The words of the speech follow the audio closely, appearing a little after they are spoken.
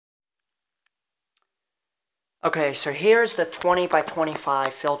Okay, so here's the 20 by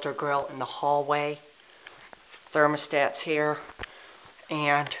 25 filter grill in the hallway. Thermostat's here.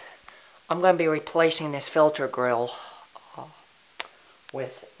 And I'm going to be replacing this filter grill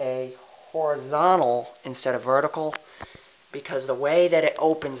with a horizontal instead of vertical, because the way that it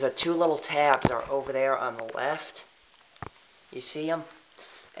opens, the two little tabs are over there on the left. You see them?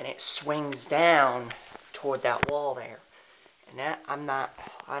 And it swings down toward that wall there. And that,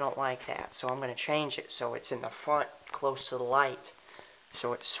 I don't like that. So I'm going to change it so it's in the front, close to the light.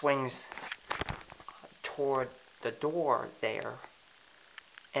 So it swings toward the door there.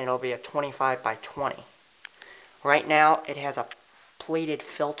 And it'll be a 25 by 20. Right now, it has a pleated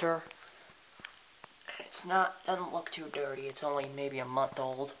filter. It's doesn't look too dirty. It's only maybe a month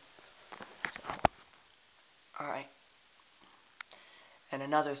old. So, alright. And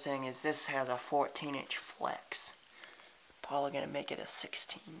another thing is this has a 14-inch flex. Probably going to make it a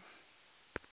 16.